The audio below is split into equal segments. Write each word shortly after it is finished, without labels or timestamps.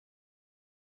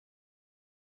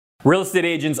Real estate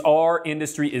agents, our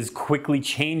industry is quickly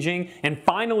changing, and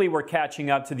finally we're catching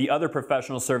up to the other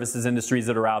professional services industries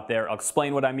that are out there. I'll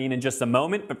explain what I mean in just a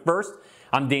moment, but first,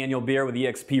 I'm Daniel Beer with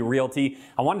eXp Realty.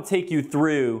 I want to take you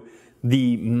through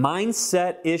the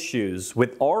mindset issues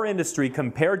with our industry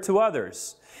compared to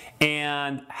others,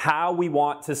 and how we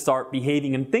want to start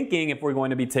behaving and thinking if we're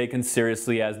going to be taken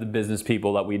seriously as the business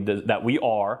people that we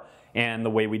are, and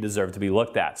the way we deserve to be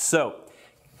looked at. So,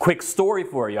 quick story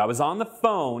for you. I was on the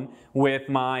phone with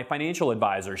my financial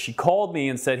advisor. She called me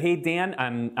and said, "Hey Dan,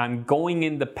 I'm going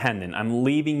independent. I'm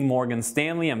leaving Morgan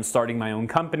Stanley. I'm starting my own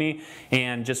company,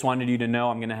 and just wanted you to know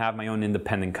I'm going to have my own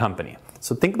independent company."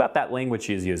 So think about that language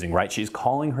she's using, right? She's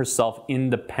calling herself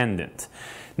independent.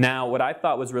 Now, what I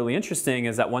thought was really interesting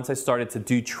is that once I started to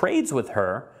do trades with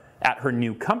her at her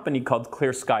new company called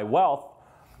Clear Sky Wealth,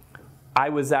 I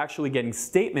was actually getting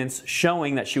statements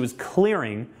showing that she was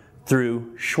clearing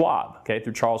through Schwab,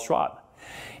 through Charles Schwab.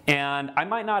 And I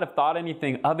might not have thought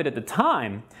anything of it at the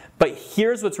time, but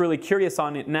here's what's really curious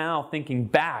on it now, thinking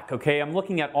back, I'm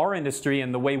looking at our industry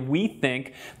and the way we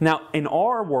think. Now, in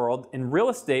our world, in real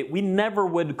estate, we never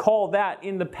would call that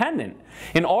independent.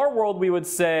 In our world, we would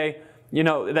say,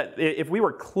 that if we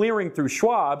were clearing through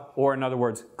Schwab, or in other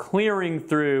words, clearing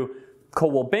through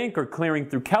Coldwell Bank, or clearing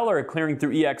through Keller, or clearing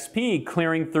through EXP,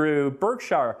 clearing through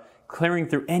Berkshire, clearing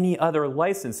through any other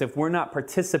license, if we're not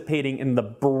participating in the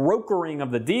brokering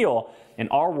of the deal, in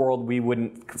our world we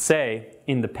wouldn't say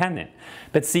independent.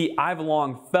 But see, I've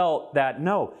long felt that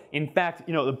no, in fact,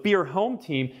 the Beer Home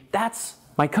Team, that's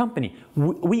my company.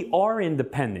 We are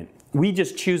independent. We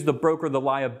just choose to broker the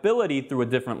liability through a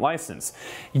different license.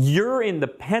 You're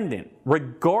independent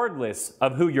regardless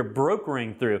of who you're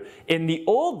brokering through. In the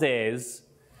old days,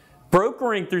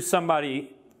 brokering through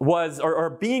somebody or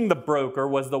being the broker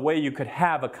was the way you could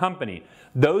have a company.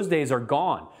 Those days are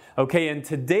gone. In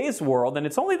today's world, and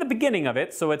it's only the beginning of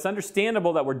it, so it's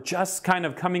understandable that we're just kind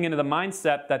of coming into the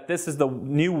mindset that this is the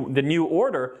new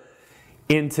order.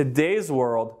 In today's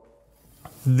world,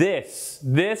 this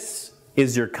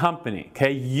is your company.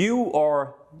 You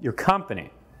are your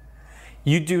company.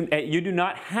 You do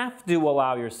not have to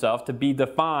allow yourself to be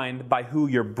defined by who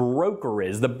your broker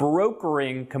is. The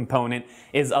brokering component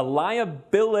is a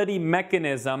liability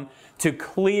mechanism to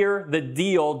clear the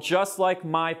deal, just like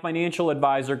my financial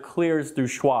advisor clears through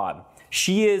Schwab.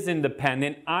 She is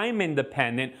independent. I'm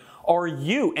independent. Are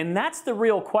you? And that's the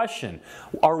real question.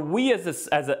 Are we as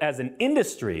an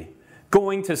industry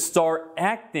going to start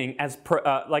acting as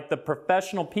like the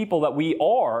professional people that we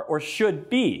are or should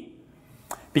be?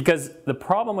 Because the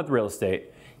problem with real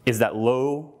estate is that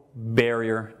low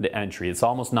barrier to entry. It's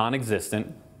almost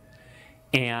non-existent.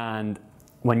 And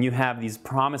when you have these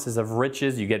promises of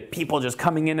riches, you get people just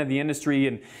coming into the industry,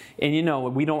 and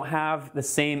we don't have the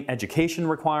same education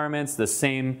requirements,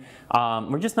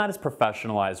 we're just not as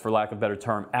professionalized, for lack of a better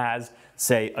term, as,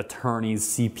 say, attorneys,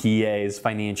 CPAs,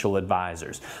 financial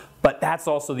advisors. But that's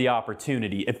also the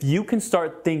opportunity. If you can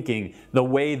start thinking the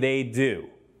way they do,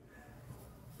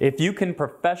 if you can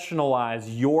professionalize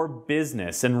your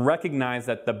business and recognize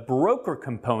that the broker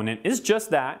component is just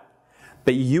that,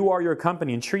 but you are your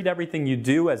company, and treat everything you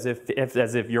do as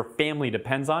if your family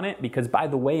depends on it, because by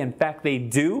the way, in fact they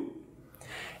do,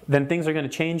 then things are going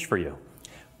to change for you.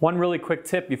 One really quick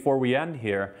tip before we end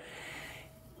here.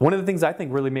 One of the things I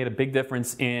think really made a big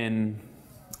difference in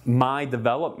my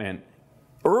development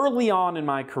early on in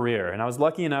my career, and I was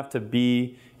lucky enough to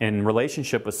be in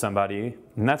relationship with somebody,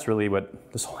 and that's really what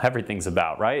everything's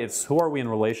about, right? It's who are we in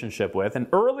relationship with? And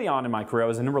early on in my career, I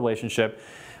was in a relationship,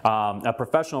 a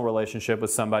professional relationship with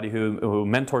somebody who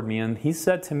mentored me, and he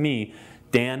said to me,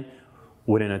 "Dan,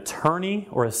 would an attorney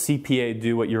or a CPA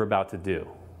do what you're about to do?"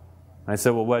 I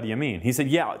said, "Well, what do you mean?" He said,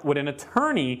 "Yeah, would an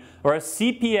attorney or a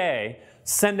CPA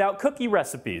send out cookie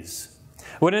recipes?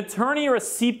 Would an attorney or a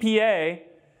CPA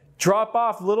drop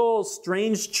off little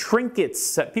strange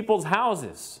trinkets at people's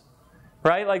houses,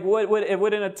 right? Like,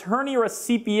 would an attorney or a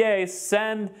CPA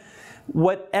send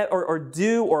or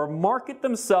do or market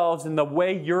themselves in the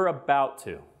way you're about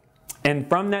to?" And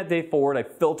from that day forward, I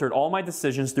filtered all my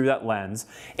decisions through that lens,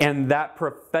 and that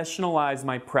professionalized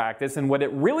my practice. And what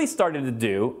it really started to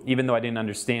do, even though I didn't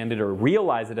understand it or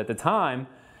realize it at the time,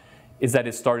 is that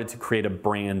it started to create a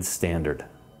brand standard.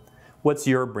 What's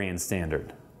your brand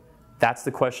standard? That's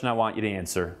the question I want you to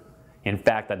answer. In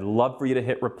fact, I'd love for you to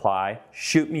hit reply,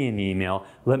 shoot me an email,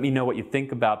 let me know what you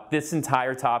think about this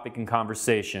entire topic and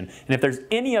conversation. And if there's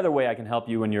any other way I can help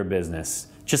you in your business,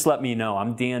 just let me know.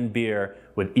 I'm Dan Beer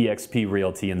with eXp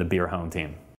Realty and the Beer Home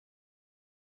Team.